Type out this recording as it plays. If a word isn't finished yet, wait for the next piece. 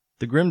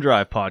The Grim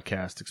Drive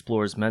podcast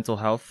explores mental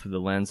health through the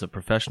lens of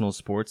professional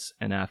sports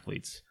and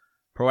athletes.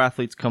 Pro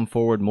athletes come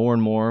forward more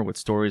and more with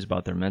stories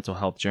about their mental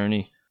health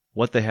journey,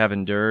 what they have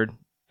endured,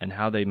 and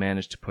how they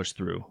managed to push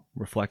through,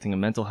 reflecting a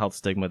mental health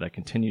stigma that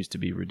continues to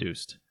be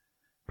reduced.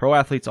 Pro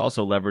athletes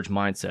also leverage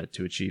mindset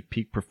to achieve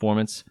peak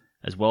performance,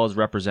 as well as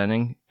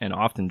representing and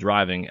often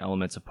driving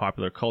elements of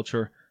popular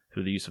culture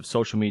through the use of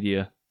social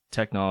media,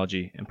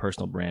 technology, and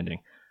personal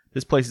branding.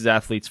 This places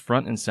athletes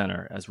front and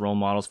center as role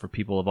models for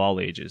people of all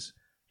ages,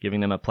 giving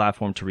them a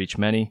platform to reach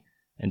many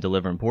and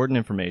deliver important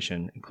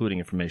information, including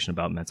information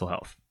about mental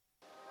health.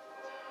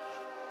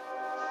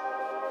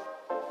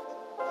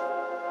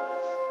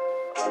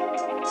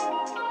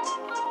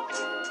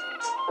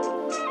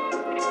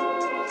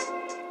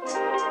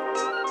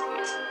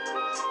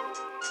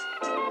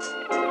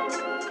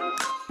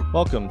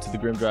 Welcome to the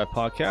Grim Drive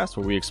podcast,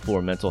 where we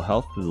explore mental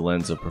health through the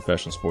lens of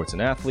professional sports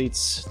and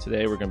athletes.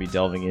 Today, we're going to be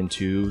delving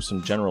into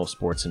some general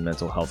sports and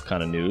mental health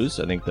kind of news.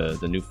 I think the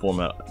new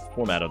format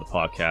of the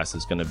podcast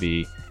is going to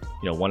be,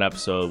 one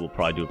episode we'll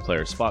probably do a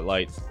player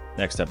spotlight.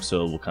 Next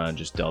episode, we'll kind of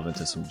just delve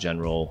into some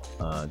general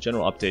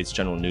updates,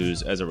 general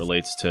news as it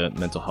relates to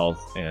mental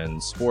health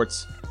and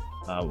sports.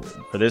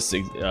 For this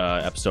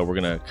episode,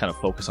 we're going to kind of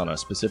focus on a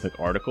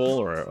specific article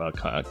or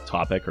a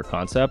topic or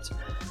concept.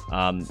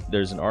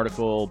 There's an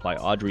article by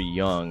Audrey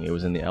Young. It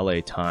was in the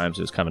LA Times.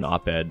 It was kind of an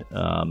op-ed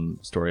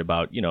story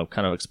about,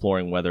 kind of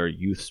exploring whether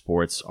youth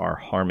sports are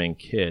harming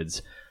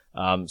kids.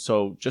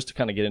 So just to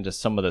kind of get into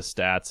some of the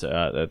stats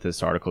that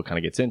this article kind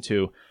of gets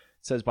into,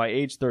 it says by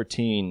age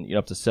 13,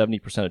 up to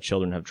 70% of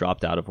children have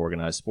dropped out of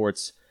organized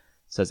sports.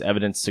 It says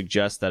evidence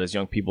suggests that as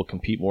young people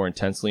compete more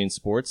intensely in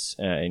sports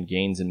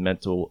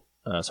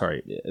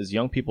as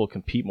young people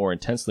compete more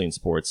intensely in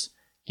sports,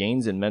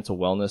 gains in mental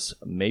wellness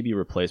may be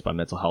replaced by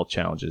mental health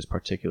challenges,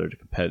 particular to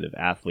competitive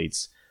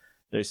athletes.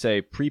 They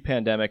say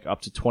pre-pandemic,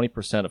 up to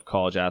 20% of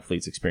college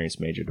athletes experience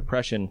major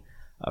depression.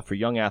 For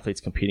young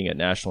athletes competing at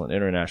national and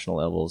international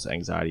levels,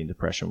 anxiety and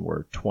depression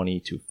were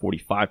 20 to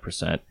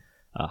 45%,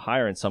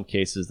 higher in some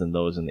cases than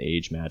those in the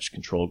age-matched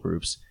control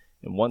groups.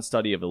 In one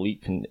study of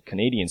elite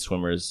Canadian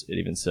swimmers, it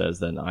even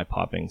says that an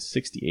eye-popping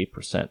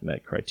 68%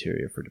 met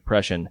criteria for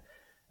depression.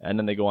 And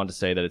then they go on to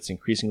say that it's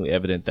increasingly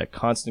evident that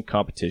constant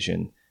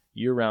competition,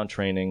 year-round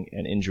training,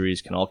 and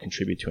injuries can all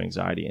contribute to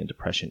anxiety and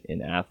depression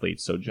in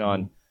athletes. So,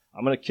 John,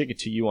 I'm going to kick it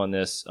to you on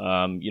this.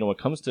 When it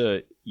comes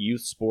to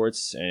youth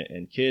sports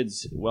and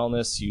kids'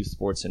 wellness, youth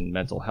sports and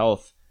mental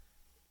health,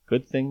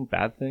 good thing,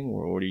 bad thing,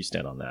 or where do you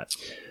stand on that?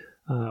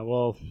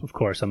 Well, of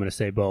course, I'm going to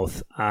say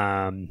both.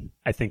 I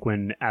think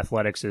when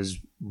athletics is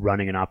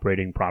running and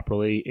operating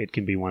properly, it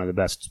can be one of the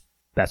best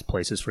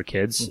places for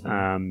kids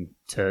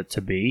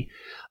to be.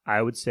 I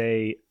would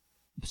say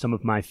some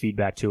of my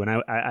feedback too, and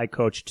I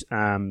coached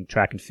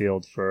track and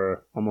field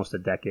for almost a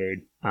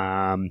decade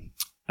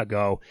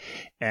ago,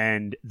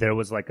 and there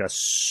was like a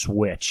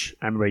switch.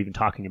 I remember even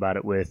talking about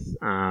it with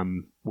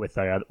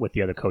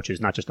the other coaches,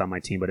 not just on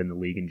my team but in the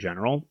league in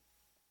general,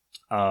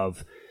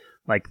 of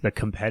like the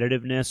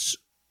competitiveness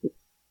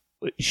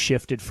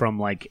shifted from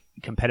like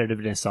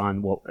competitiveness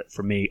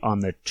for me on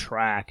the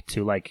track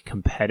to like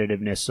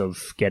competitiveness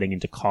of getting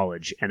into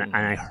college. And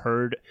I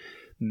heard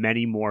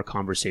many more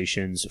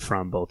conversations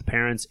from both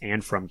parents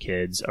and from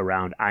kids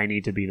around, I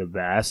need to be the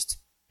best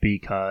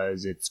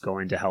because it's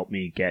going to help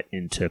me get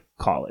into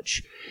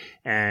college.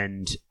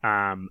 And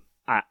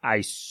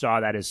I saw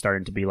that as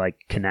starting to be like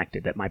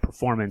connected, that my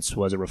performance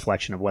was a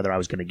reflection of whether I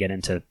was going to get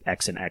into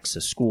X and X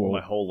as school,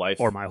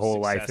 or my whole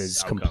life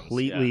is outcomes.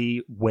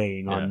 Completely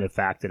weighing on the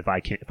fact that if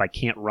I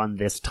can't run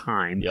this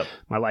time,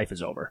 my life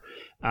is over.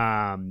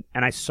 And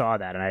I saw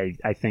that, and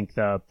I think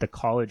the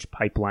college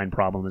pipeline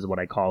problem is what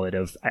I call it.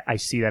 I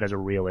see that as a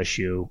real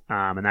issue,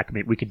 and that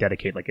we could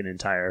dedicate like an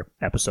entire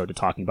episode to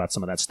talking about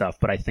some of that stuff.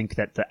 But I think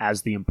that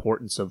as the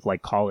importance of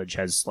like college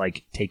has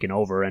like taken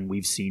over, and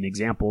we've seen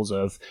examples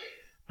of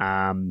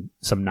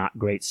some not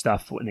great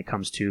stuff when it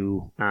comes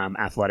to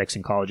athletics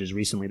in colleges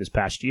recently this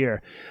past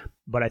year.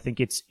 But I think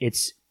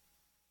it's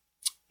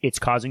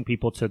causing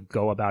people to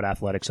go about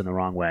athletics in the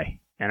wrong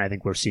way. And I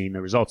think we're seeing the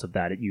results of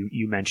that.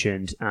 You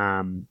mentioned,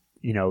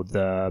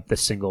 the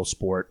single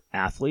sport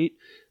athlete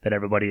that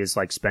everybody is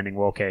like spending.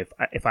 Well, okay,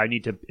 if I'm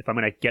going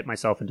to get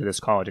myself into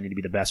this college, I need to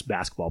be the best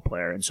basketball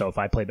player. And so if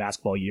I play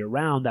basketball year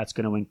round, that's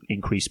going to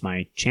increase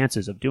my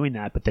chances of doing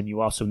that. But then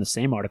you also in the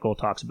same article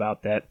talks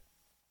about that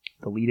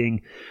the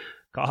leading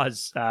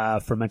cause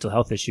for mental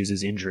health issues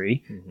is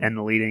injury, and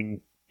the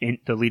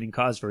leading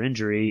cause for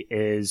injury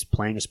is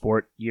playing a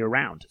sport year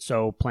round.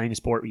 So playing a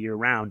sport year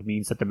round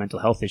means that the mental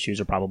health issues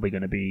are probably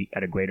going to be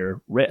at a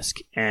greater risk.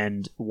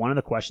 And one of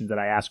the questions that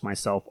I ask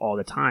myself all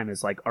the time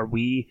is like,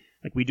 we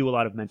do a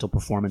lot of mental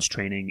performance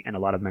training and a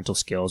lot of mental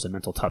skills and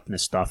mental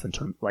toughness stuff in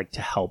terms like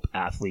to help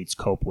athletes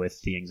cope with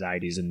the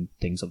anxieties and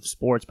things of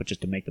sports, but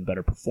just to make them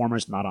better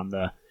performers, not on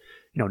the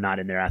not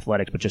in their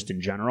athletics, but just in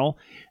general.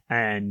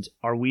 And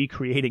are we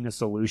creating a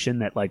solution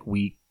that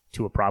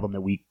to a problem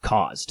that we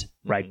caused,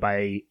 right?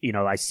 By,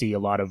 I see a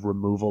lot of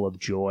removal of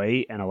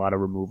joy and a lot of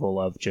removal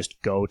of just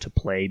go to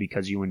play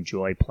because you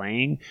enjoy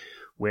playing,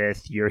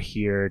 with you're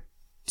here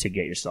to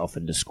get yourself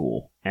into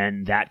school.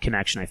 And that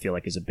connection, I feel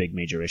like, is a big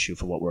major issue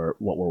for what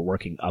we're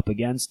working up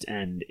against.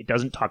 And it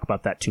doesn't talk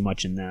about that too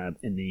much in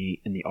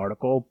the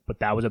article, but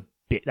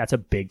that's a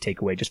big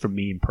takeaway just from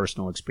me in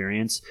personal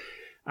experience.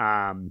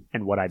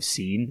 And what I've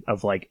seen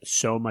of like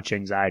so much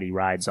anxiety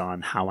rides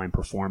on how I'm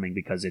performing,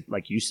 because it,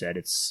 like you said,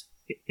 it's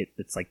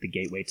like the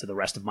gateway to the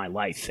rest of my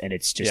life. And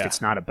it's just,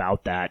 it's not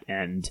about that.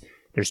 And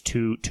there's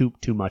too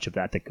much of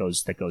that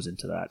goes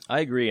into that. I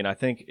agree, and I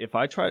think if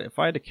I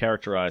had to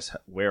characterize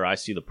where I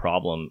see the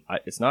problem,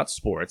 it's not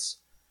sports.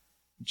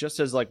 Just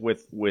as like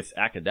with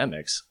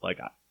academics, like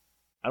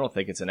I don't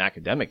think it's an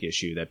academic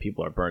issue that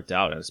people are burnt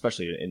out, and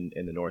especially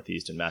in the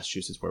Northeast and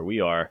Massachusetts where we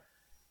are,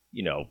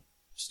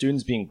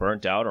 students being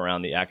burnt out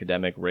around the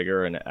academic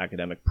rigor and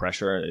academic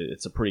pressure.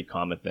 It's a pretty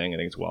common thing. I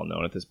think it's well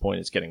known at this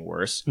point. It's getting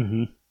worse.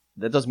 Mm-hmm.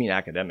 That doesn't mean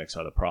academics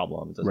are the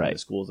problem. It doesn't mean the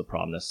school is the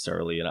problem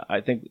necessarily. And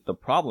I think the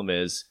problem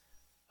is,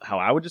 how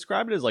I would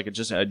describe it is like it's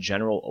just a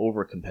general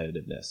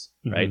over-competitiveness,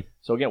 right? Mm-hmm.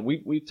 So again,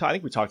 I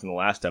think we talked in the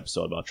last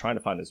episode about trying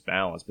to find this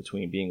balance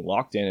between being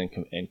locked in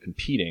and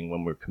competing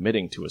when we're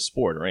committing to a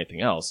sport or anything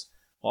else,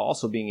 while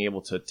also being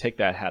able to take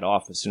that hat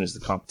off as soon as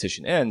the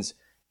competition ends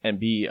and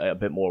be a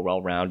bit more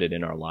well-rounded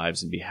in our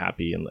lives and be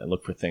happy and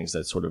look for things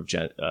that sort of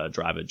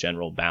drive a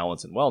general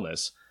balance and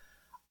wellness.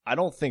 I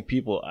don't think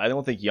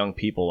young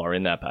people are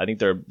in that. I think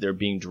they're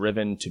being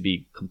driven to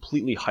be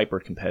completely hyper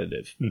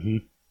competitive. Mm-hmm.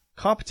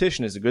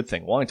 Competition is a good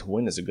thing. Wanting to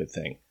win is a good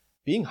thing.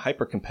 Being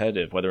hyper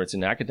competitive, whether it's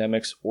in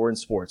academics or in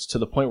sports, to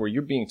the point where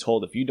you're being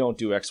told if you don't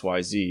do X,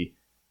 Y, Z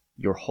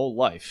your whole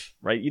life,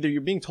 right? Either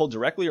you're being told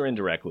directly or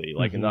indirectly,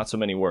 like in not so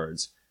many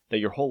words, that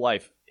your whole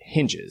life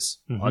hinges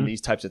on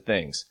these types of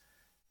things.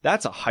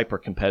 That's a hyper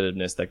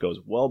competitiveness that goes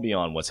well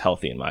beyond what's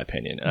healthy, in my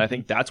opinion. And I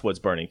think that's what's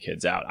burning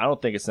kids out. I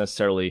don't think it's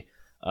necessarily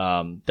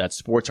that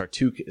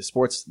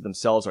sports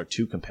themselves are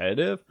too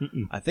competitive.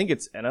 Mm-mm. I think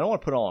and I don't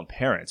want to put it all on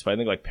parents, but I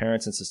think like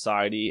parents in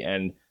society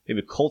and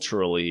maybe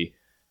culturally,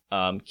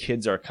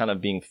 kids are kind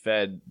of being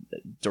fed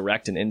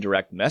direct and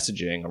indirect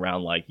messaging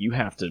around like, you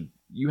have to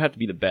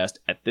be the best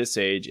at this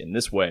age in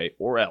this way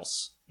or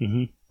else.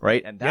 Mm-hmm.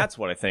 Right. And that's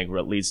what I think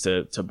leads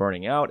to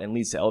burning out and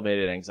leads to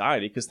elevated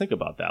anxiety. Because think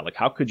about that. Like,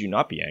 how could you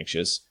not be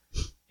anxious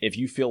if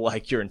you feel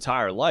like your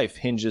entire life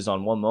hinges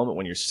on one moment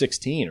when you're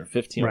 16 or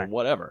 15 or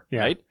whatever,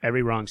 right?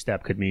 Every wrong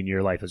step could mean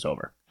your life is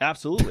over.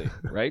 Absolutely,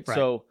 right?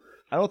 So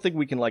I don't think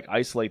we can like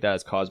isolate that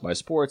as caused by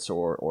sports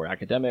or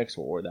academics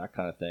or that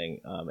kind of thing.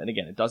 And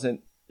again, it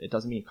doesn't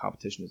mean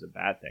competition is a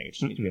bad thing. It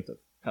just means we have to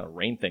kind of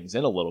rein things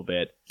in a little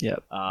bit. Yeah.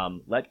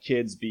 Let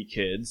kids be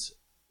kids,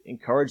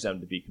 encourage them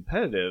to be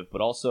competitive,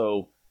 but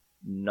also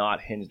not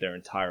hinge their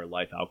entire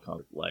life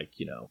outcome like,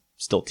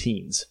 still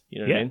teens. You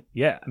know what I mean?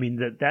 Yeah. I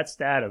mean, that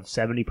stat of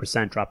 70%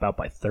 dropout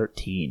by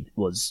 13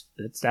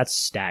 that's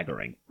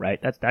staggering, right?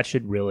 That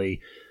should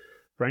really,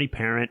 for any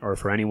parent or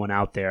for anyone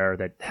out there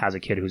that has a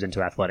kid who's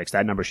into athletics,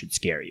 that number should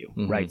scare you,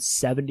 right?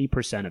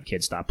 70% of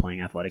kids stop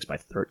playing athletics by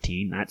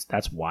 13.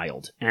 That's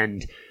wild.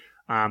 And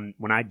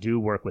when I do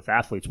work with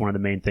athletes, one of the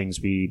main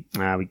things we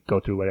go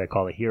through what I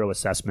call a hero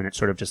assessment. It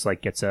sort of just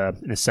like gets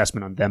an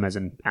assessment on them as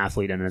an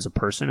athlete and as a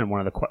person. And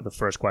one of the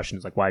first questions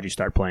is like, why'd you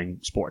start playing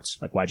sports?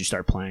 Like, why'd you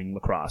start playing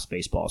lacrosse,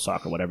 baseball,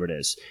 soccer, whatever it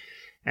is?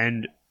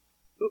 And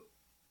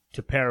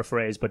to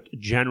paraphrase, but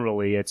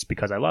generally it's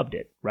because I loved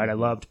it, right? I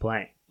loved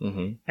playing.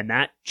 Mm-hmm. And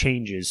that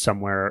changes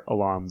somewhere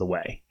along the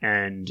way.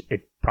 And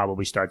it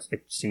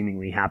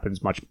seemingly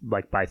happens much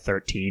like by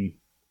 13,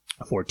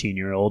 a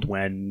 14-year-old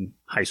when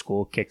high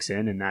school kicks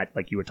in, and that,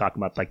 like you were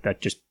talking about, like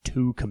that just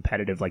too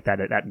competitive, like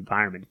that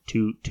environment,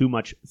 too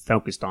much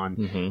focused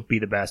on be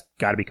the best,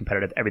 got to be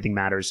competitive, everything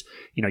matters,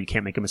 you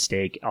can't make a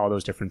mistake, all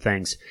those different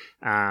things.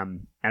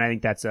 And I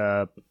think that's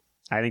a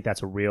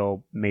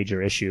real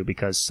major issue,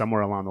 because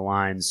somewhere along the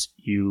lines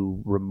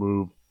you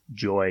remove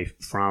joy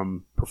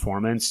from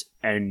performance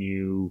and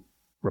you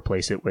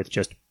replace it with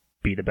just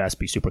be the best,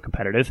 be super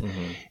competitive.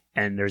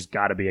 And there's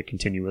got to be a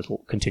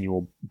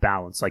continual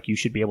balance. Like, you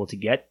should be able to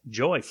get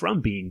joy from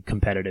being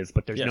competitive,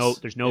 but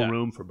there's no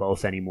room for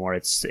both anymore.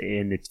 It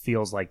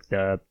feels like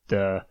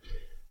the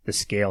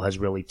scale has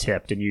really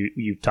tipped. And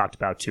you talked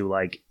about too,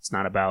 like, it's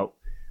not about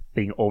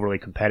being overly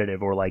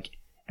competitive or like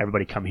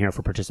everybody come here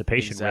for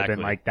participation. Exactly.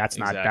 Like that's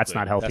not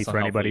healthy for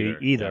anybody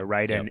either,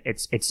 right? Yep.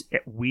 And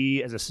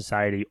we as a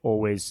society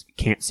always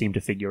can't seem to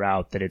figure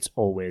out that it's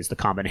always the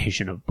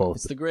combination of both.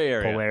 It's the gray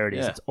area.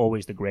 Polarities. Yeah. It's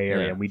always the gray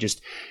area. And we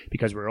just,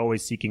 because we're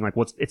always seeking like,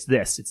 it's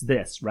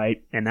this,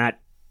 right? And that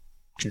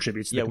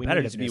contributes to the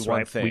competitiveness,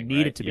 right? We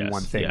need it to be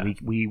one thing. Yeah.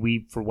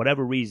 We for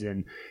whatever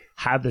reason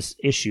have this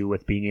issue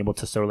with being able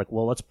to sort of like,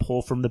 well, let's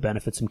pull from the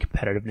benefits and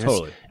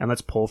competitiveness, and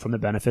let's pull from the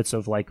benefits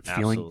of like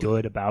feeling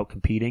good about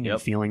competing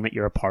and feeling that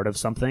you're a part of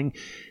something,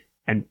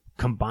 and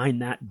combine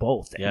that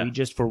both. And we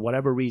just, for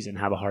whatever reason,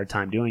 have a hard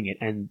time doing it.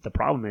 And the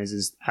problem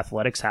is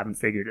athletics haven't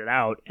figured it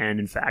out. And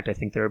in fact, I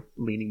think they're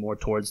leaning more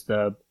towards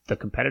the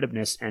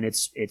competitiveness, and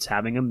it's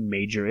having a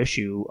major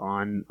issue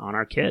on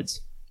our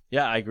kids.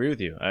 Yeah, I agree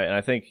with you. And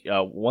I think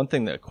one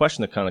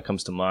question that kind of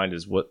comes to mind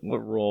is what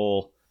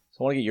role. So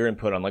I want to get your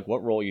input on like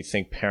what role you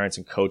think parents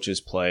and coaches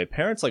play.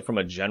 Parents like from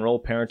a general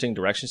parenting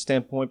direction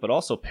standpoint, but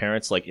also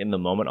parents like in the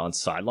moment on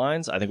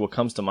sidelines. I think what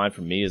comes to mind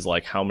for me is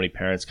like how many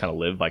parents kind of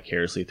live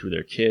vicariously through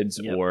their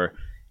kids, or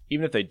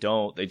even if they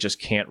don't, they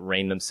just can't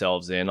rein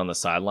themselves in on the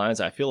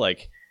sidelines. I feel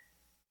like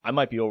I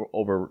might be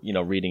over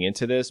reading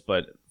into this,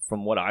 but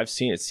from what I've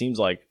seen, it seems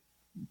like,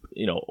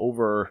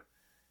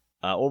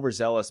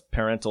 overzealous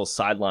parental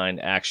sideline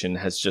action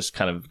has just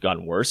kind of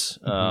gotten worse.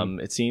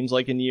 It seems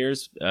like in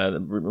years,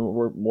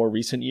 more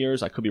recent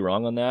years. I could be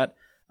wrong on that.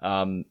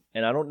 And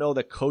I don't know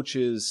that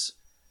coaches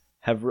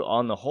have,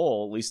 on the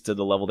whole, at least to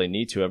the level they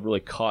need to, have really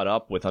caught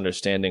up with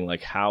understanding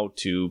like how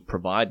to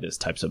provide this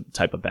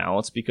type of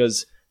balance,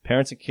 because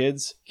parents and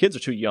kids are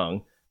too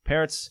young.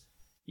 Parents,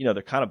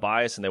 they're kind of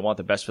biased and they want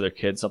the best for their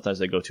kids. Sometimes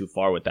they go too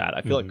far with that.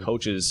 I feel like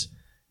coaches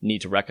need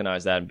to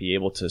recognize that and be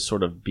able to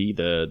sort of be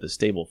the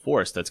stable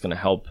force that's going to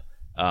help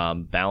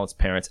balance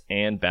parents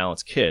and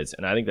balance kids.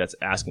 And I think that's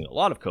asking a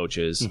lot of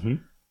coaches,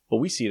 but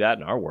we see that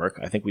in our work.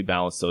 I think we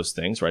balance those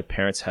things, right?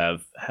 Parents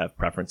have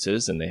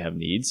preferences and they have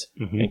needs,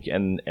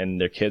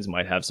 and their kids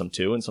might have some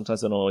too, and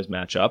sometimes they don't always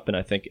match up. And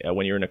I think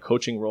when you're in a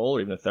coaching role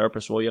or even a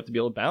therapist role, you have to be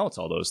able to balance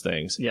all those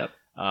things. Yep.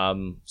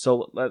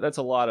 So that's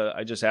a lot of,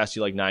 I just asked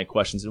you like 9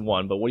 questions in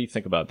one, but what do you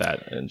think about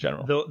that in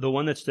general? The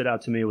one that stood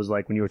out to me was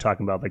like when you were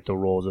talking about like the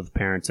roles of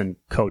parents and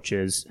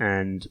coaches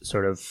and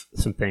sort of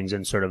some things,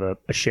 and sort of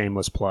a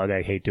shameless plug.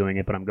 I hate doing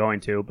it, but I'm going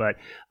to. But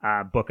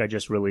book I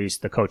just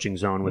released, The Coaching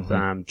Zone, with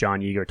John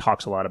Yeager,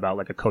 talks a lot about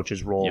like a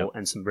coach's role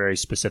and some very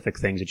specific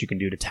things that you can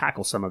do to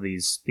tackle some of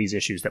these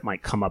issues that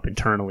might come up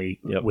internally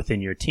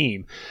within your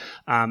team.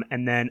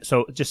 And then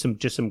so just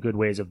some good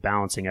ways of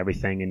balancing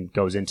everything, and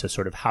goes into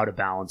sort of how to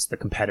balance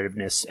the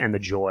competitiveness and the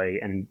joy,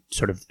 and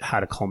sort of how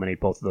to culminate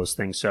both of those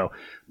things. So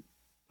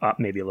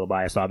maybe a little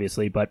biased,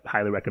 obviously, but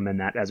highly recommend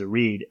that as a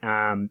read.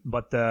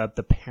 But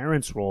the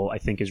parents' role, I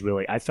think, is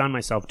really, I found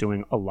myself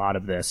doing a lot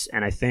of this,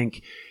 and I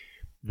think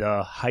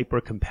the hyper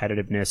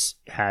competitiveness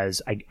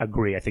I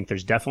agree. I think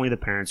there's definitely the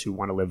parents who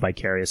want to live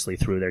vicariously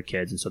through their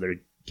kids, and so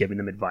they're giving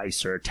them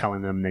advice or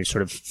telling them, they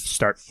sort of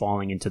start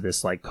falling into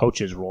this like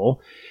coach's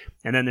role.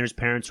 And then there's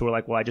parents who are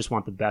like, well, I just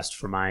want the best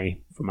for my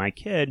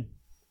kid.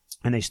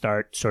 And they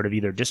start sort of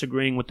either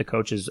disagreeing with the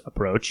coach's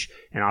approach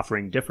and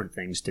offering different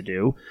things to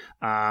do,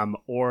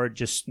 or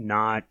just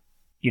not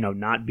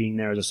being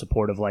there as a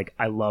support of like,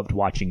 I loved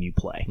watching you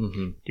play.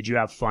 Did you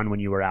have fun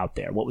when you were out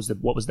there? What was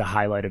the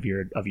highlight of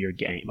your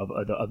game?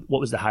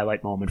 What was the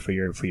highlight moment for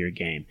your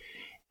game?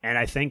 And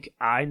I think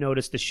I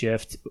noticed the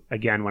shift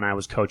again when I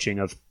was coaching,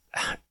 of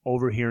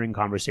overhearing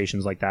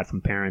conversations like that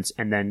from parents,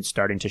 and then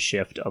starting to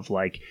shift of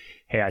like,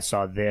 hey, I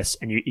saw this,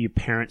 and your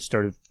parent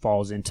sort of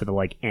falls into the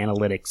like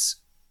analytics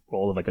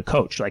role of like a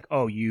coach, like,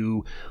 oh,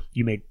 you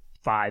made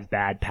 5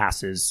 bad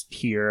passes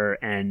here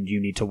and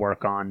you need to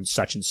work on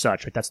such and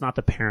such, right? That's not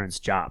the parent's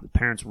job. The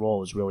parent's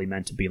role is really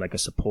meant to be like a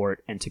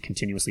support, and to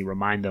continuously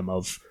remind them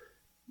of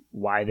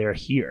why they're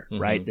here,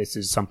 right? This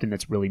is something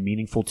that's really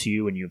meaningful to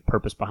you, and you have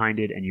purpose behind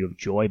it, and you have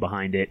joy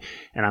behind it,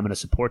 and I'm going to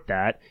support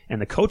that.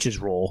 And the coach's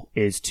role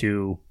is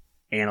to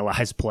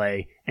analyze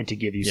play and to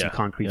give you some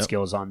concrete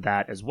skills on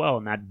that as well.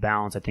 And that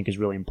balance, I think, is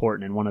really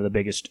important. And one of the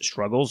biggest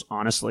struggles,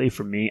 honestly,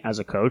 for me as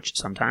a coach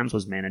sometimes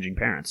was managing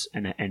parents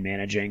and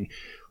managing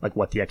like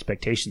what the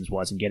expectations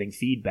was, and getting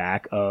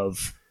feedback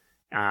of,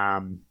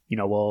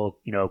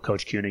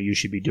 Coach Kuna, you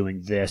should be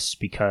doing this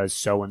because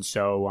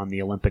so-and-so on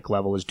the Olympic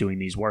level is doing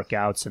these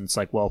workouts. And it's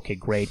like, well, okay,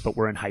 great, but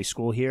we're in high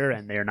school here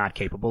and they're not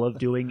capable of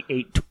doing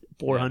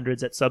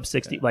 400s at sub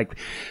 60. Like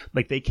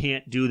they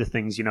can't do the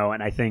things,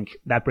 and I think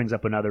that brings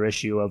up another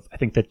issue of, I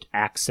think that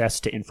access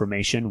to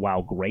information,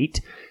 while great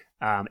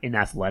in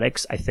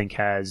athletics, I think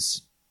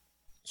has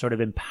sort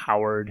of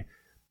empowered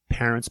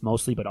parents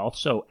mostly, but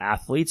also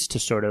athletes to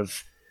sort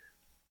of,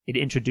 it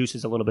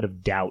introduces a little bit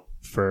of doubt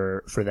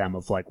for them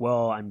of like,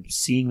 well, I'm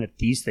seeing that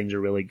these things are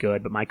really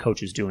good, but my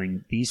coach is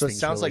doing these things. So it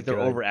sounds really like they're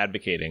over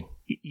advocating.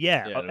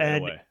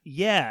 And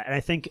I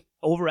think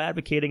over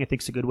advocating, I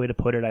think, is a good way to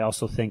put it. I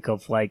also think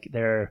of like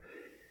they're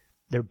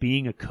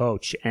being a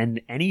coach, and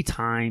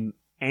anytime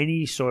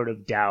any sort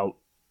of doubt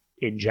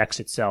injects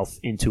itself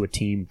into a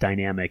team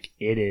dynamic,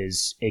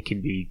 it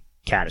can be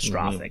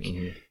catastrophic.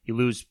 You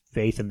lose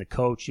faith in the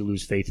coach, you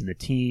lose faith in the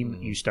team,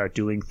 you start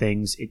doing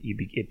things,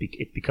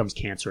 it becomes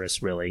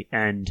cancerous, really.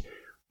 And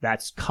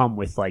that's come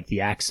with like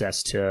the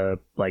access to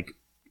like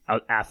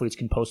athletes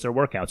can post their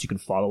workouts. You can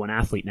follow an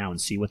athlete now and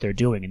see what they're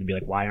doing and be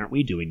like, why aren't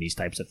we doing these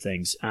types of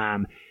things?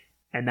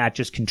 And that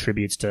just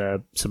contributes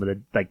to some of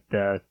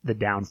the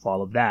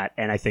downfall of that.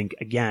 And I think,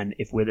 again,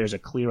 where there's a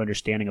clear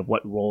understanding of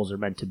what roles are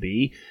meant to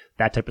be,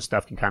 that type of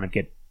stuff can kind of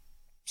get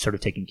sort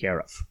of taken care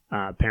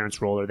of. Parents'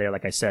 role are there,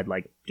 like I said,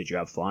 like, did you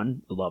have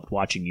fun? I loved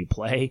watching you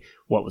play.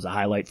 What was a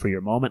highlight for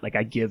your moment? Like,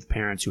 I give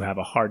parents who have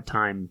a hard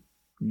time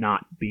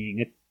not being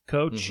a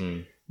coach,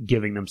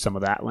 giving them some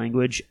of that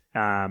language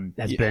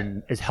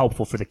is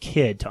helpful for the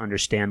kid to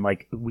understand.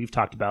 Like, we've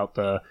talked about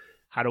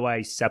how do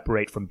I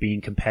separate from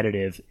being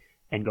competitive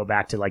and go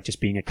back to like just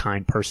being a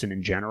kind person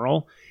in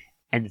general.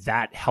 And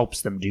that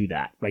helps them do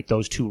that, right?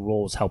 Those two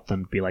roles help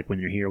them be like, when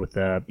you're here with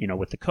the,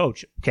 with the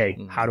coach, okay,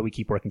 how do we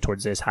keep working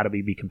towards this? How do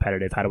we be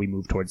competitive? How do we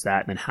move towards that?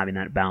 And then having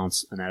that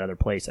balance in that other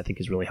place, I think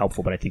is really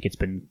helpful. But I think it's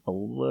been a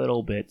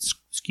little bit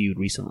skewed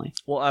recently.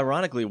 Well,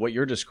 ironically, what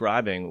you're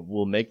describing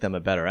will make them a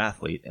better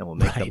athlete and will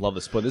make them love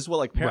the sport. This is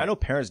what I know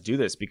parents do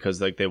this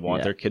because like they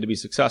want their kid to be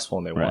successful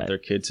and they want their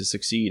kid to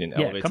succeed and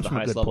elevate to the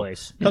highest level.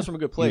 It comes from a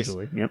good place.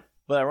 Usually, yep.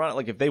 But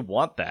ironically, like if they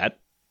want that,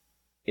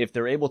 if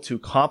they're able to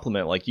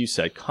complement, like you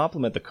said,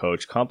 complement the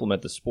coach,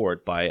 complement the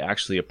sport by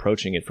actually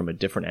approaching it from a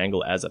different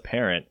angle as a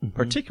parent,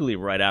 particularly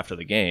right after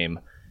the game,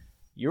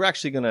 you're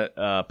actually going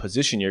to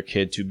position your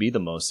kid to be the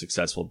most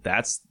successful.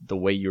 That's the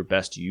way you're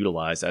best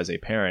utilized as a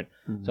parent.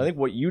 So I think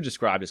what you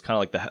described is kind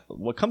of like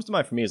what comes to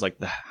mind for me is like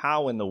the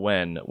how and the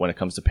when it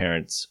comes to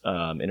parents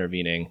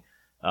intervening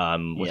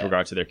with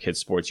regard to their kids'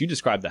 sports. You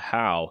described the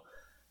how.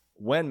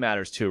 When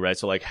matters too, right?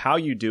 So like how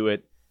you do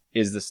it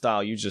is the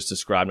style you just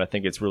described. And I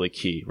think it's really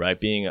key, right?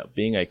 Being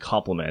a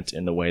complement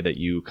in the way that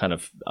you kind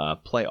of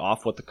play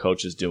off what the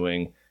coach is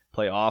doing,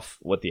 play off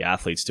what the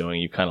athlete's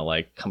doing. You kind of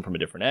like come from a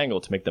different angle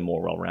to make them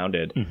more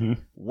well-rounded.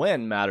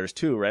 When matters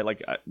too, right?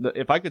 Like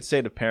if I could say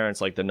to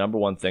parents, like the number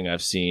one thing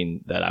I've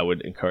seen that I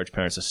would encourage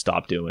parents to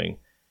stop doing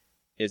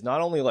is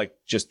not only like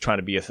just trying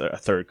to be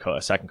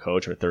a second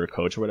coach or a third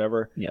coach or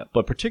whatever,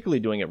 but particularly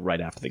doing it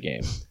right after the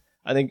game.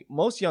 I think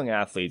most young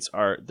athletes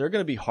they're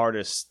going to be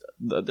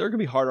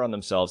harder on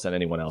themselves than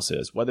anyone else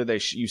is, whether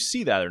you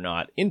see that or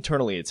not.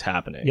 Internally, it's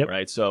happening,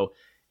 right? So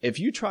if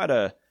you try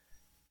to,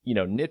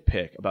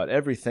 nitpick about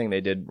everything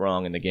they did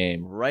wrong in the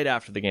game right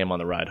after the game on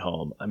the ride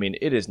home, I mean,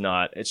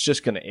 it's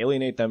just going to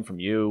alienate them from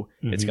you.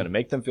 It's going to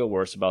make them feel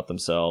worse about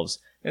themselves.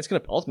 And it's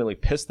going to ultimately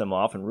piss them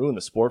off and ruin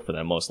the sport for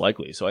them, most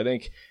likely. So I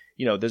think,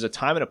 there's a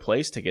time and a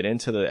place to get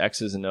into the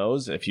X's and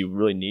O's if you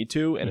really need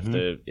to. And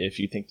if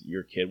you think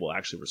your kid will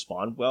actually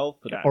respond well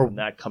for that, from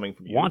that coming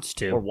from you. Wants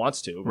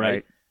to,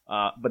 right?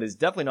 But it's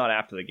definitely not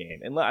after the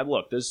game. And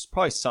look, there's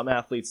probably some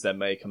athletes that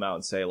may come out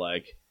and say,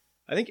 like,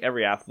 I think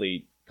every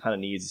athlete kind of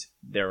needs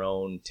their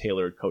own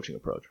tailored coaching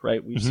approach,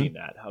 right? We've seen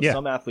that. How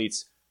some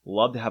athletes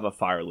love to have a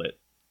fire lit.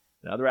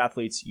 And other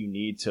athletes, you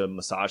need to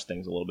massage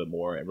things a little bit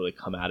more and really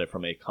come at it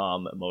from a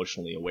calm,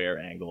 emotionally aware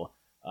angle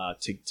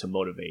to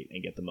motivate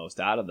and get the most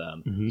out of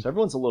them. So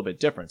everyone's a little bit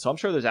different. So I'm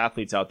sure there's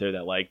athletes out there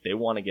that like they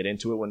want to get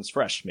into it when it's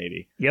fresh,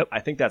 maybe. I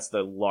think that's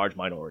the large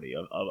minority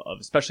of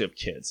especially of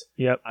kids.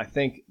 I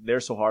think they're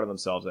so hard on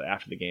themselves that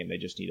after the game they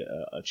just need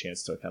a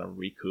chance to kind of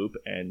recoup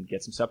and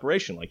get some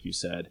separation, like you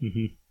said.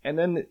 And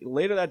then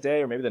later that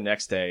day or maybe the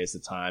next day is the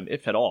time,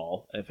 if at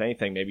all. If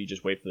anything, maybe you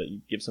just wait for that.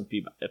 You give some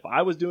feedback. If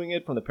I was doing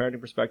it from the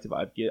parenting perspective,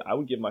 I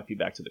would give my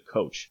feedback to the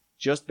coach,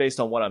 just based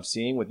on what I'm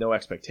seeing with no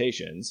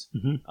expectations,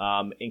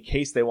 in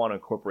case they want to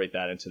incorporate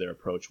that into their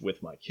approach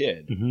with my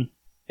kid. And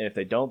if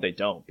they don't, they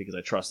don't, because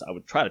I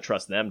would try to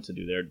trust them to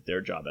do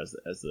their job as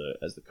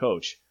the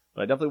coach.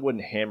 But I definitely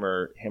wouldn't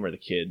hammer the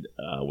kid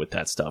with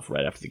that stuff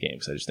right after the game,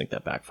 because I just think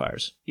that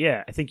backfires.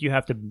 Yeah, I think you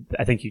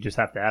just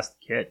have to ask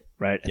the kid,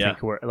 right? I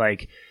think we're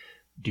like,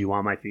 do you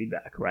want my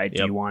feedback, right?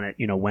 Do you want it,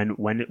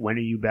 when are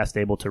you best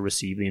able to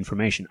receive the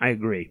information? I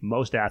agree.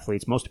 Most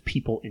athletes, most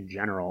people in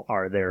general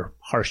are their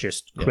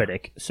harshest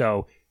critic.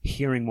 So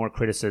hearing more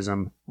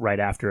criticism right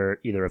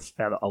after either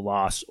a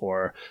loss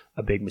or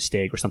a big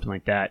mistake or something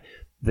like that,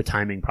 the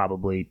timing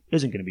probably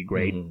isn't going to be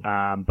great.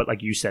 But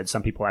like you said,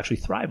 some people actually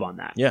thrive on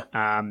that.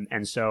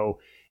 And so,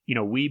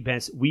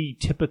 we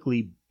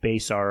typically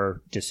base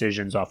our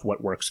decisions off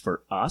what works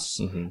for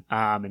us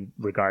in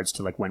regards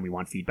to like when we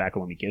want feedback or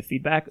when we give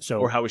feedback. So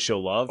or how we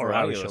show love or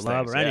how we show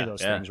love or any of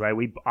those things, right?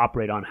 We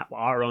operate on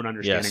our own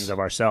understandings of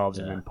ourselves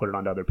and then put it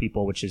onto other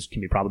people, which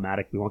can be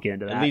problematic. We won't get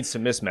into that. It leads to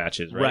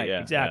mismatches, right?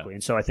 Exactly.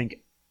 And so I think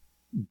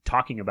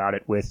talking about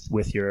it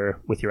with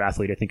your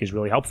athlete, I think, is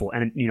really helpful.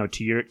 And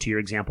to your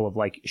example of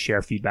like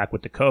share feedback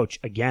with the coach,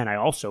 again, I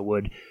also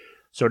would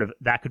sort of,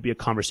 that could be a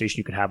conversation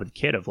you could have with a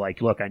kid of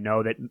like, look, I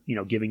know that,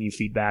 giving you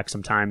feedback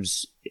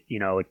sometimes, you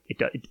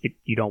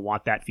don't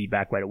want that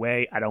feedback right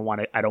away. I don't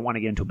want to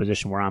get into a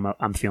position where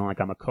I'm feeling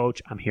like I'm a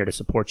coach. I'm here to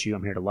support you.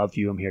 I'm here to love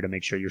you. I'm here to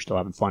make sure you're still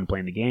having fun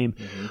playing the game.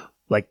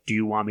 Like, do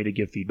you want me to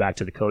give feedback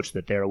to the coach so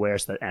that they're aware,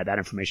 so that that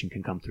information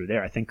can come through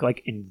there? I think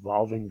like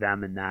involving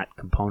them in that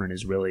component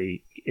is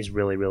really,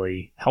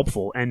 really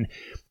helpful. And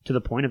to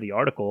the point of the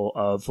article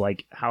of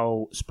like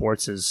how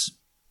sports is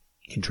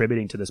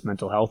contributing to this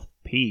mental health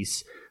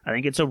piece, I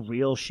think it's a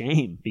real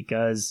shame,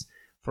 because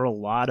for a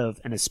lot of,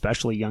 and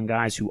especially young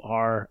guys who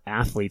are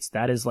athletes,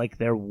 that is like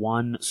their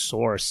one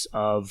source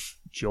of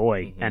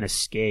joy and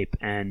escape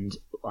and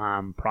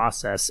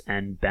process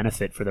and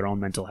benefit for their own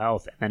mental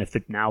health. And if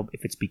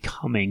it's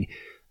becoming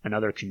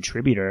another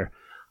contributor,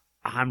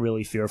 I'm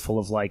really fearful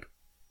of like,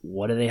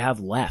 what do they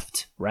have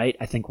left, right?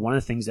 I think one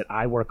of the things that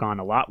I work on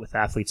a lot with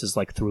athletes is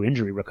like through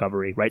injury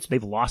recovery, right? So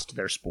they've lost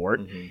their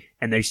sport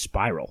and they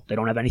spiral. They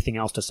don't have anything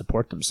else to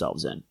support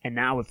themselves in. And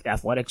now if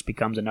athletics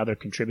becomes another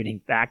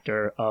contributing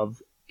factor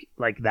of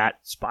like that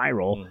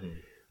spiral,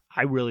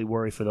 I really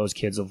worry for those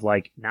kids of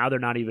like, now they're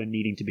not even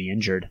needing to be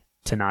injured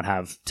to not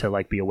have to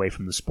like be away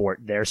from the sport.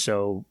 They're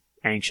so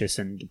anxious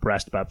and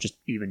depressed about just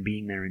even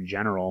being there in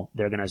general,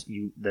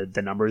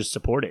 the numbers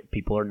support it.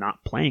 People are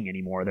not playing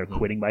anymore. They're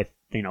quitting by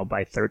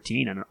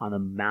 13 and on the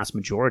mass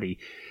majority.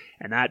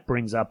 And that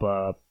brings up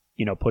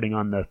putting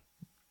on the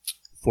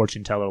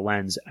fortune teller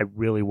lens. I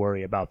really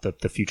worry about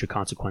the future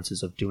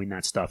consequences of doing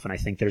that stuff. And I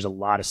think there's a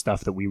lot of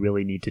stuff that we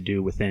really need to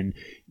do within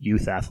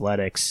youth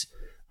athletics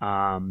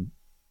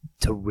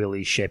to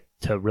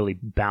really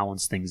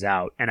balance things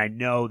out. And I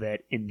know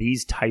that in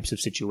these types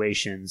of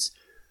situations,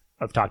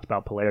 I've talked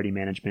about polarity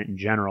management in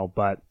general,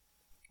 but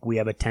we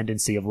have a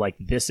tendency of like,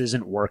 this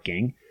isn't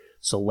working,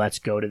 so let's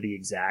go to the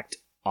exact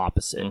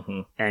opposite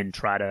and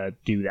try to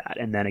do that.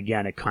 And then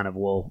again, it kind of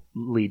will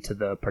lead to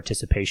the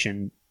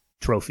participation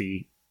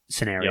trophy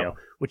scenario,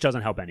 which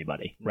doesn't help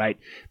anybody, right?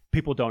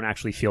 People don't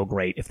actually feel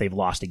great if they've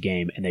lost a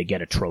game and they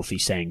get a trophy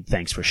saying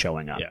thanks for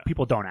showing up.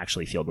 People don't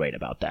actually feel great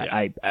about that.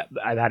 I've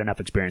had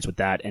enough experience with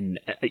that, and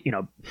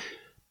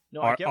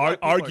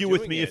argue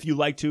with me if you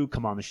like to.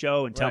 Come on the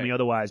show and tell me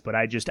otherwise. But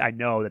I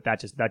know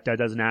that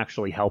doesn't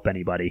actually help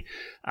anybody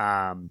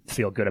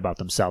feel good about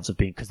themselves of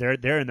being, because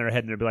they're in their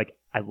head and they'll be like,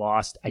 I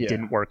lost. I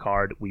didn't work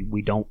hard.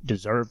 We don't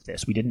deserve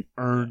this. We didn't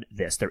earn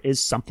this. There is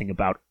something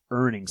about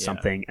earning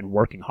something and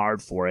working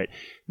hard for it.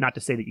 Not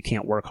to say that you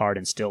can't work hard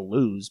and still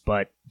lose,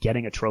 but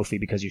getting a trophy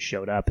because you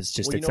showed up is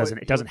just it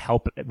doesn't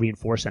help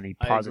reinforce any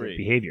positive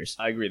behaviors.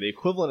 I agree. The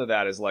equivalent of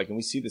that is like, and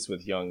we see this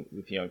with young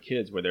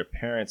kids, where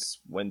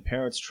when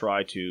parents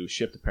try to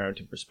shift the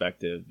parenting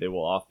perspective, they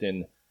will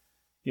often,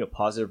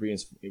 positive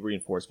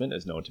reinforcement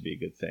is known to be a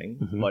good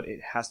thing, but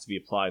it has to be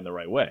applied in the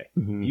right way.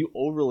 You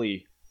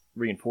overly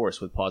reinforce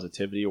with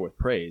positivity or with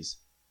praise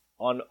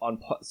on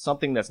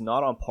something that's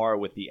not on par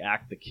with the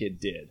act the kid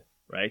did,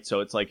 right? So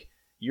it's like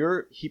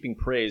you're heaping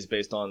praise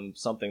based on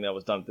something that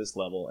was done at this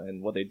level,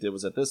 and what they did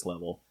was at this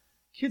level.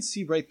 Kids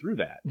see right through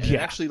that. And it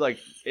actually,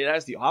 it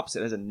has the opposite.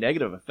 It has a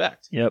negative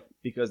effect.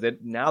 Because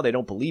now they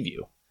don't believe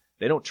you.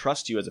 They don't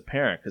trust you as a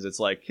parent, because it's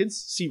like kids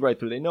see right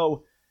through. They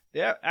know.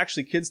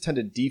 Kids tend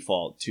to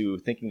default to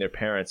thinking their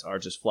parents are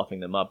just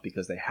fluffing them up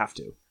because they have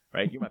to.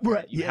 Right, you're my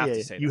parent. You have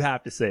to say that. You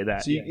have to say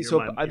that.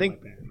 I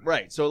think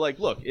right. So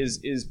look, is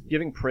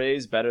giving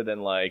praise better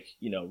than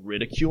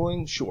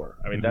ridiculing? Sure.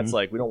 I mean, that's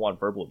we don't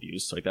want verbal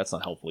abuse. That's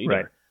not helpful either.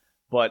 Right.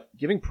 But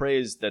giving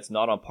praise that's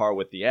not on par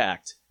with the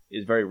act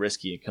is very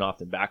risky and can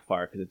often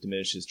backfire because it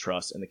diminishes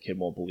trust and the kid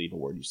won't believe a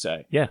word you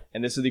say. Yeah.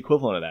 And this is the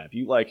equivalent of that. If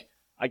you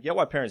I get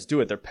why parents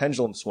do it. They're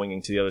pendulum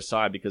swinging to the other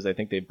side because they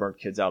think they've burnt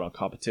kids out on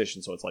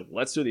competition. So it's like,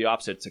 let's do the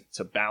opposite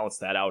to balance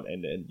that out.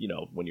 And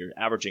when you're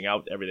averaging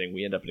out everything,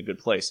 we end up in a good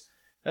place.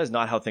 That is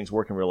not how things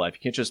work in real life. You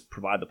can't just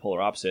provide the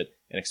polar opposite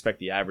and expect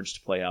the average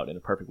to play out in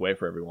a perfect way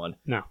for everyone.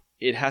 No.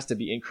 It has to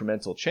be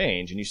incremental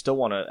change, and you still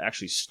want to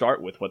actually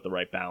start with what the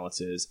right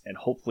balance is, and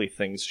hopefully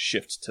things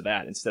shift to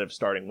that instead of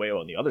starting way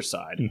on the other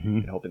side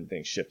and hoping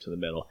things shift to the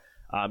middle.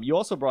 You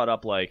also brought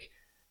up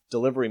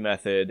delivery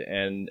method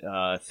and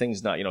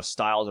things not,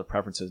 styles or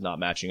preferences not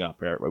matching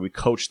up, right? Where we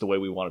coach the way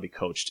we want to be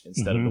coached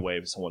instead of the way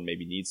someone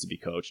maybe needs to be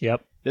coached.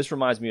 Yep. This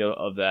reminds me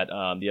of that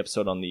the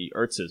episode on the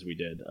Ertzes we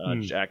did,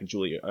 Jack and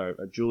Julie,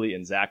 Julie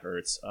and Zach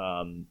Ertz,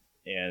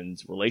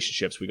 and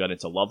relationships. We got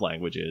into love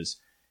languages,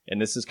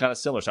 and this is kind of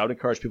similar. So I would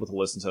encourage people to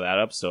listen to that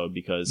episode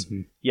because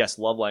yes,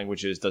 love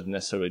languages doesn't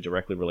necessarily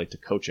directly relate to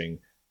coaching,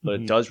 but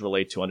it does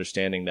relate to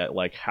understanding that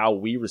how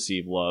we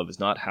receive love is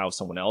not how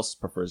someone else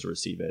prefers to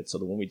receive it. So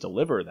that when we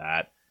deliver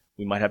that,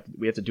 we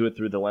have to do it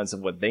through the lens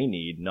of what they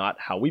need, not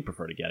how we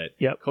prefer to get it.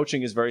 Yep.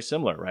 Coaching is very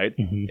similar, right?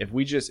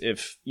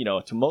 If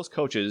to most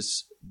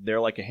coaches,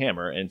 they're like a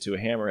hammer, and to a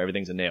hammer,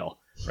 everything's a nail,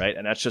 right?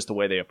 And that's just the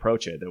way they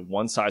approach it. The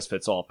one size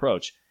fits all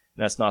approach.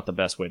 And that's not the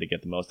best way to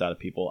get the most out of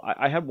people.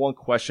 I have one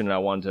question, and I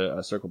wanted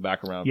to circle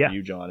back around for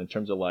you, John, in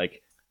terms of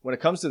when it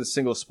comes to the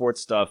single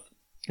sports stuff.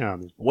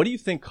 What do you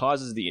think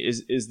causes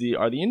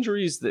are the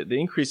injuries, the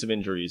increase of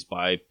injuries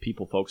by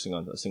people focusing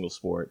on a single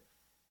sport?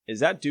 Is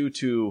that due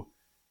to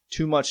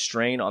too much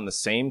strain on the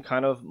same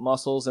kind of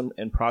muscles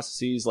and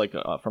processes,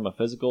 from a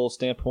physical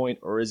standpoint,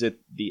 or is it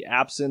the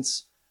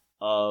absence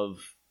of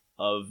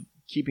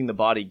keeping the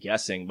body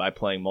guessing by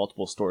playing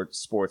multiple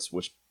sports,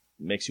 which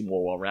makes you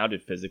more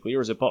well-rounded physically,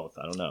 or is it both?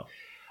 I don't know.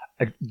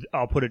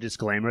 I'll put a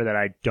disclaimer that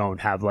I don't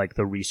have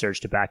the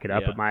research to back it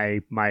up, but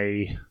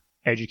my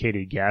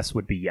educated guess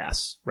would be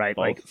yes, right?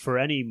 Both. For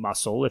any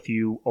muscle, if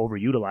you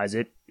overutilize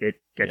it, it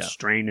gets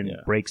strained and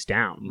breaks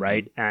down,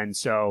 right? And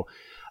so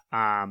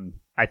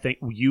I think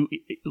you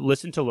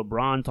listen to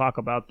LeBron talk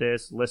about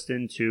this,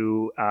 listen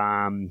to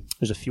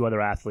there's a few other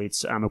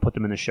athletes, I'm going to put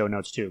them in the show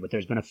notes too, but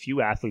there's been a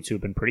few athletes who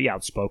have been pretty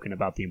outspoken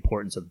about the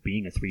importance of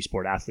being a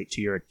three-sport athlete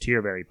to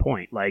your very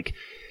point.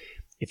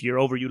 If you're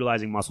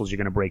overutilizing muscles, you're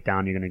going to break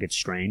down, you're going to get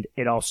strained.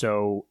 It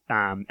also,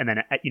 and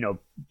then,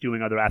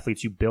 doing other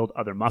athletes, you build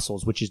other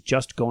muscles, which is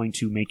just going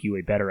to make you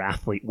a better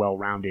athlete,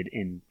 well-rounded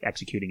in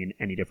executing in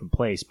any different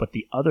place. But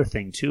the other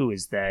thing, too,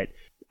 is that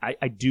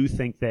I do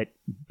think that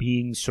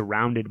being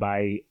surrounded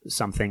by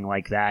something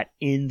like that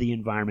in the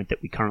environment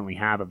that we currently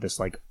have of this,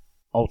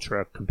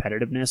 ultra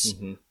competitiveness,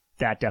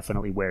 that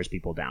definitely wears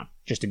people down,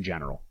 just in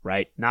general,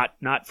 right?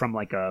 Not from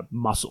like a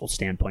muscle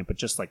standpoint, but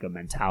just like a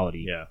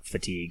mentality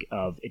fatigue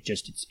of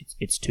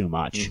it's too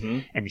much.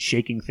 And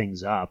shaking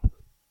things up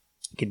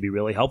can be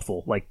really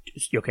helpful. Like,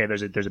 okay,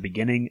 there's a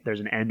beginning,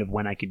 there's an end of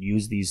when I can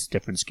use these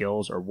different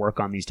skills or work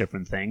on these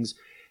different things.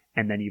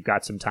 And then you've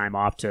got some time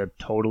off to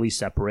totally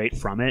separate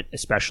from it,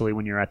 especially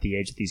when you're at the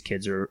age that these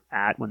kids are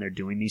at when they're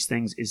doing these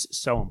things, is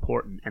so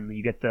important. And then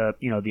you get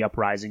the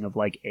uprising of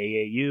like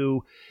AAU,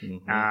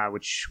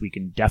 which we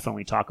can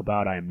definitely talk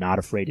about. I am not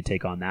afraid to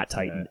take on that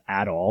titan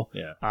at all.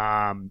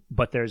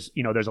 But there's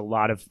a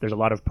lot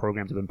of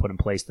programs that have been put in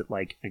place that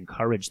like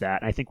encourage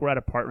that. And I think we're at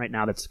a part right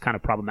now that's kind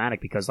of problematic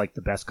because like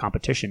the best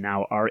competition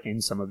now are in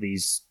some of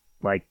these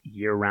like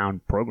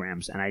year-round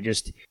programs. And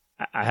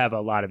I have a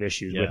lot of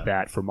issues with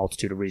that for a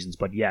multitude of reasons.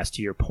 But yes,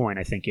 to your point,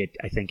 I think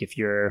if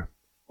you're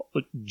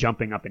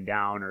jumping up and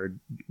down or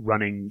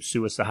running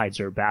suicides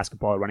or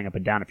basketball or running up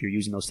and down, if you're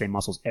using those same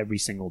muscles every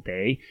single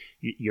day,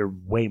 you're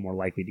way more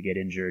likely to get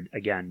injured.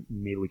 Again,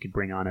 maybe we could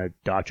bring on a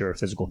doctor or a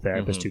physical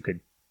therapist who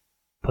could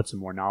put some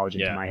more knowledge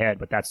into my head,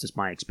 but that's just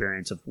my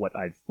experience of what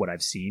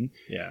I've seen.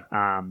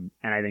 And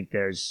I think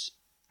there's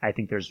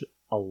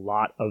a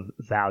lot of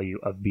value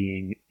of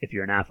being, if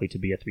you're an athlete, to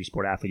be a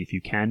 3-sport athlete if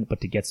you can,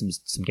 but to get some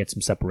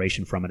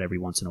separation from it every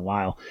once in a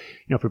while.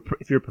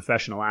 If you're a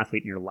professional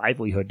athlete and your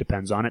livelihood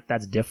depends on it,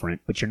 that's different,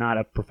 but you're not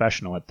a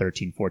professional at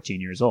 13, 14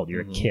 years old.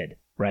 You're a kid,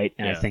 right?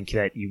 And I think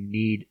that you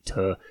need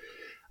to,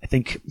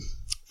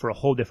 for a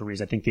whole different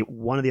reason, I think that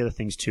one of the other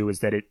things too is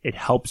that it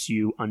helps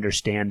you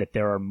understand that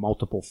there are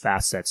multiple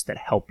facets that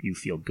help you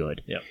feel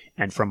good.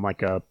 And from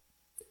like a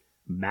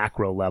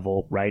macro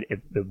level, right?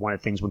 One of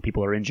the things when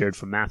people are injured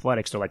from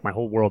athletics, they're like, my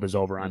whole world is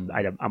over. I'm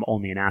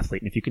only an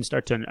athlete. And if you can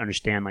start to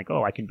understand, like,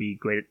 oh, I can be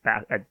great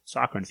at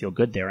soccer and feel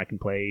good there. I can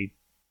play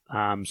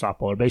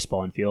softball or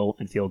baseball and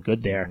feel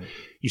good there.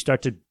 You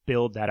start to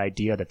build that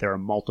idea that there are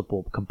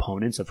multiple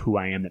components of who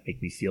I am that make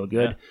me feel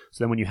good.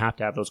 So then when you have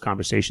to have those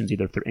conversations,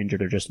 either if they're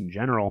injured or just in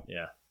general,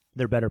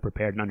 they're better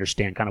prepared and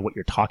understand kind of what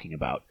you're talking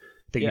about.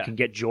 That you can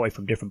get joy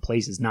from different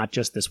places, not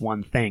just this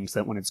one thing, so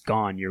that when it's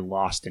gone, you're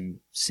lost and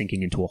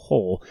sinking into a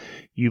hole.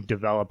 You've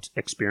developed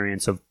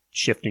experience of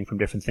shifting from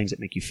different things that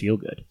make you feel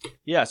good.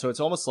 Yeah, so it's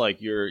almost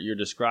like you're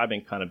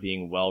describing kind of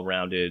being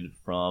well-rounded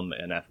from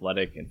an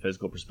athletic and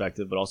physical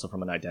perspective, but also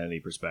from an identity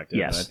perspective.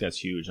 Yes. And I think that's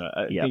huge.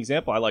 The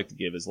example I like to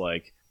give is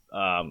like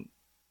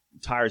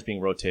tires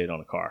being rotated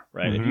on a car,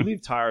 right? If you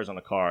leave tires on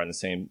a car in the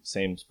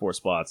same 4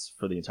 spots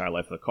for the entire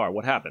life of the car,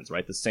 what happens,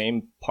 right? The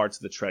same parts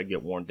of the tread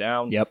get worn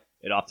down.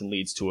 It often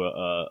leads to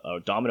a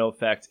domino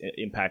effect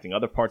impacting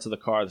other parts of the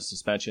car, the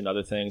suspension,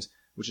 other things,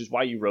 which is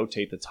why you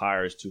rotate the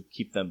tires to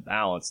keep them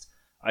balanced.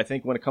 I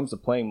think when it comes to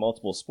playing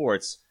multiple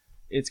sports,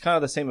 it's kind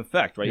of the same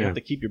effect, right? You have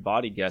to keep your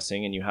body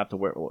guessing, and you have to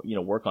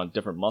work on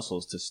different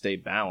muscles to stay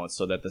balanced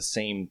so that the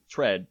same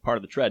part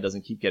of the tread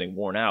doesn't keep getting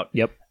worn out.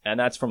 And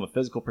that's from a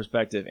physical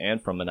perspective and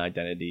from an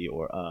identity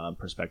or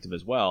perspective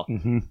as well.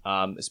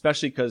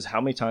 Especially because how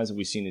many times have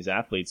we seen these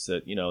athletes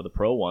that, the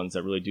pro ones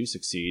that really do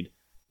succeed,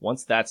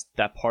 once that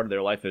part of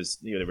their life is,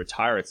 they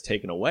retire, it's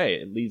taken away,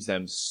 it leaves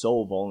them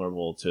so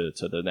vulnerable to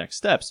the next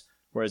steps.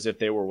 Whereas if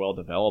they were well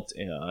developed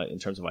in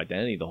terms of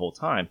identity the whole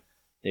time,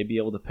 they'd be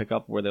able to pick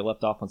up where they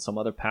left off on some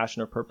other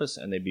passion or purpose,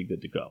 and they'd be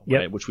good to go.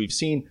 Right? Which we've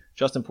seen.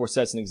 Justin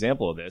Forset's an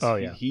example of this.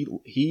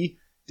 He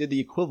did the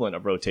equivalent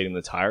of rotating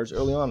the tires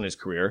early on in his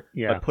career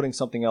by putting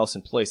something else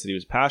in place that he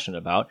was passionate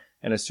about.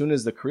 And as soon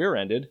as the career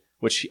ended,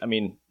 which,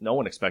 no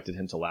one expected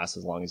him to last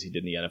as long as he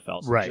did in the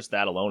NFL. So just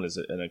that alone is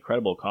an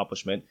incredible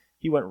accomplishment.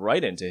 He went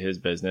right into his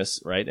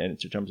business, right,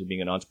 and in terms of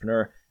being an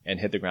entrepreneur, and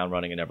hit the ground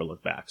running and never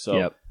looked back. So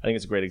I think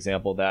it's a great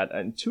example of that.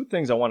 And 2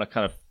 things I want to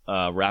kind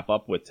of wrap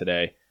up with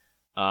today.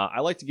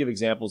 I like to give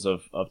examples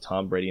of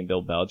Tom Brady and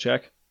Bill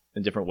Belichick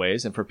in different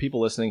ways. And for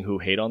people listening who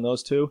hate on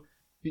those two,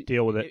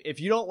 deal with it. If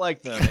you don't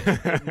like them,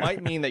 it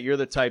might mean that you're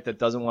the type that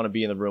doesn't want to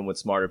be in the room with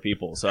smarter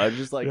people. So I'm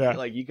just like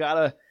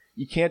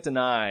you can't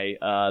deny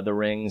the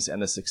rings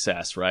and the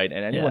success, right?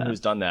 And anyone who's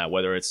done that,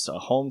 whether it's a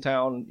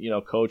hometown,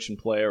 coach and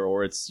player,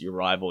 or it's your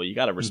rival, you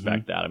got to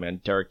respect that.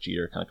 Derek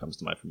Jeter kind of comes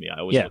to mind for me. I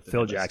always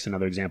Phil Jackson,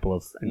 another example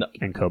of,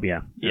 and Kobe,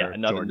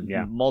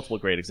 multiple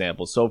great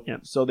examples.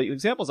 So the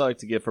examples I like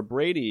to give for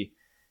Brady,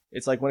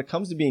 it's like when it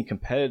comes to being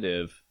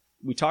competitive,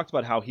 we talked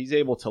about how he's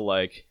able to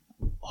like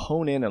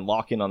hone in and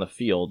lock in on the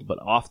field, but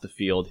off the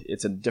field,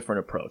 it's a different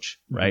approach,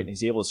 right?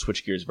 He's able to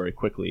switch gears very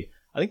quickly.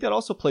 I think that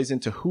also plays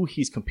into who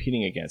he's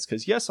competing against.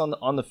 Because yes,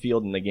 on the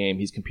field in the game,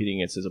 he's competing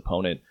against his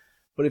opponent.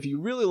 But if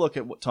you really look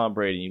at what Tom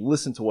Brady, you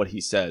listen to what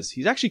he says,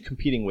 he's actually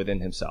competing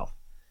within himself.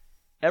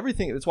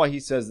 That's why he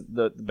says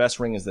the best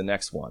ring is the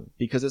next one.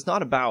 Because it's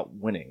not about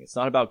winning. It's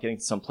not about getting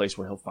to some place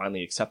where he'll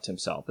finally accept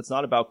himself. It's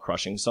not about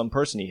crushing some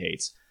person he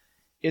hates.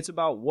 It's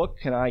about what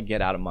can I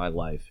get out of my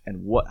life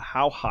and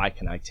how high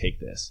can I take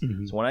this?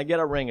 So when I get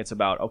a ring, it's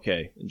about,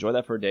 okay, enjoy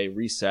that for a day,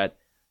 reset.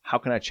 How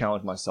can I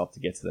challenge myself to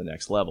get to the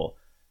next level?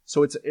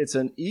 So it's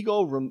an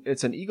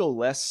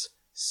ego-less,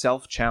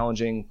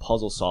 self-challenging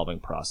puzzle-solving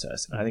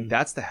process. And I think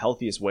that's the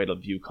healthiest way to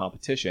view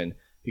competition,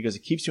 because it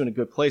keeps you in a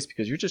good place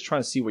because you're just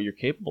trying to see what you're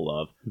capable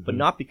of, but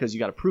not because you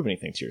got to prove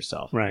anything to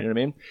yourself. Right. You know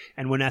what I mean?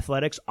 And when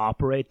athletics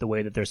operate the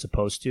way that they're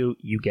supposed to,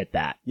 you get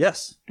that.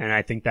 Yes. And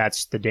I think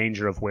that's the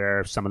danger of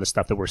where some of the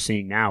stuff that we're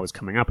seeing now is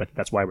coming up. I think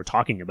that's why we're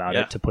talking about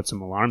it, to put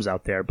some alarms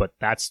out there. But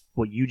that's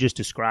what you just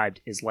described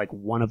is like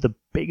one of the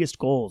biggest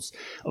goals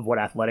of what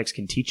athletics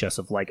can teach us,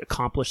 of like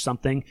accomplish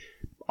something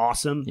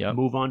awesome,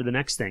 move on to the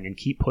next thing and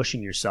keep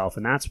pushing yourself.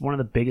 And that's one of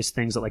the biggest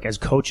things that, like, as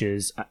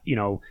coaches,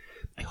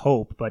 I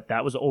hope, but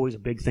that was always a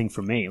big thing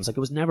for me. It was like, it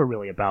was never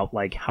really about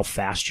like how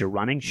fast you're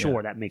running.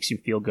 Sure, that makes you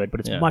feel good, but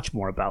it's much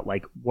more about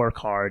like work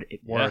hard, it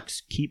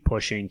works, keep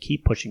pushing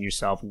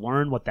yourself,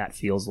 learn what that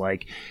feels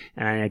like.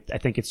 And I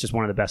think it's just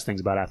one of the best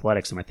things about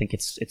athletics, and I think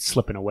it's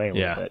slipping away a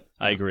little bit.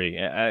 I agree.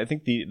 I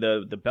think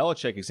the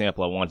Belichick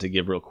example I wanted to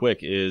give real quick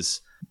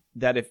is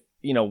that if,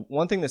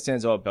 one thing that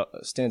stands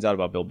out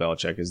about Bill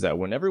Belichick is that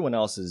when everyone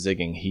else is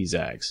zigging, he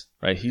zags,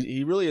 right?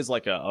 He really is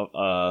like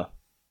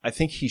I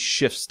think he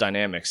shifts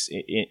dynamics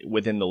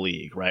within the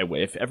league, right?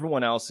 If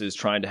everyone else is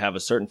trying to have a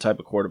certain type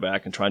of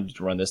quarterback and trying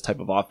to run this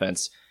type of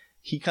offense,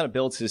 he kind of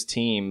builds his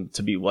team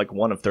to be like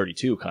one of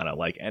 32 kind of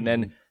like, and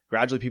then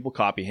gradually people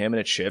copy him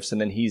and it shifts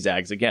and then he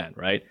zags again,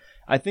 right?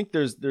 I think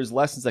there's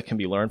lessons that can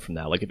be learned from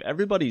that. Like if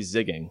everybody's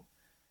zigging,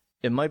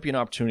 it might be an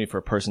opportunity for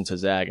a person to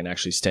zag and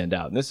actually stand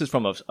out. And this is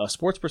from a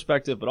sports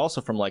perspective, but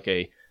also from like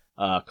a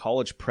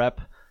college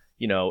prep,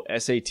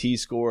 SAT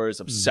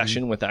scores,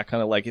 obsession with that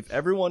kind of, like, if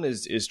everyone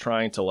is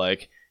trying to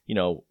like,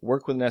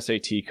 work with an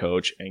SAT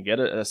coach and get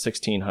a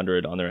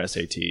 1600 on their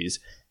SATs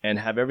and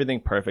have everything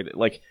perfect,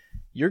 like,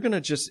 you're going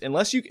to just,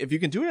 if you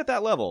can do it at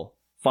that level,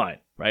 fine,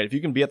 right? If you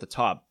can be at the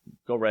top,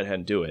 go right ahead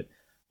and do it.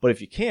 But if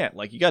you can't,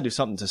 like, you got to do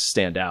something to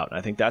stand out. And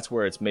I think that's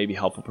where it's maybe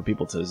helpful for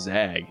people to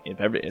zag,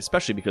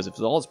 especially because if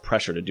there's all this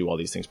pressure to do all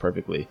these things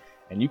perfectly,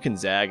 and you can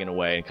zag in a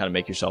way and kind of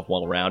make yourself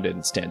well-rounded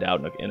and stand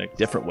out in a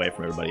different way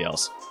from everybody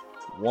else.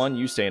 One,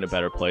 you stay in a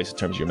better place in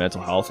terms of your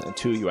mental health, and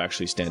two, you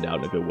actually stand out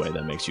in a good way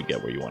that makes you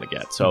get where you want to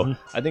get. So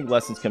I think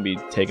lessons can be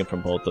taken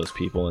from both those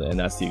people, and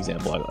that's the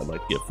example I'd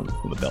like to give from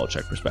a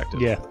Belichick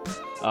perspective. Yeah.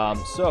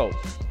 So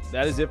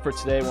that is it for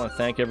today. I want to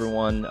thank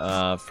everyone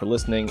for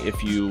listening.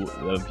 If you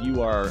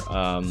view our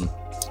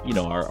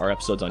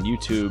episodes on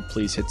YouTube,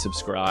 please hit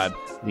subscribe,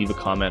 leave a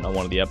comment on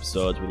one of the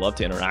episodes. We love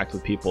to interact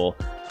with people.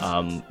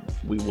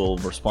 We will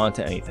respond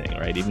to anything,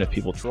 right? Even if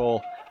people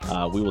troll,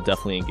 we will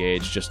definitely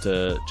engage just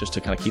to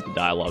kind of keep the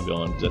dialogue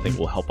going, because I think it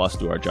will help us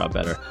do our job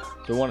better.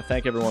 So I want to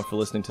thank everyone for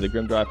listening to the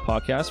Grim Drive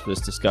podcast for this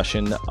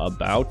discussion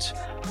about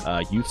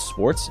youth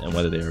sports and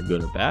whether they are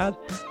good or bad.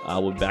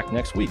 We'll be back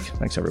next week.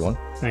 Thanks, everyone.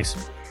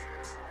 Thanks.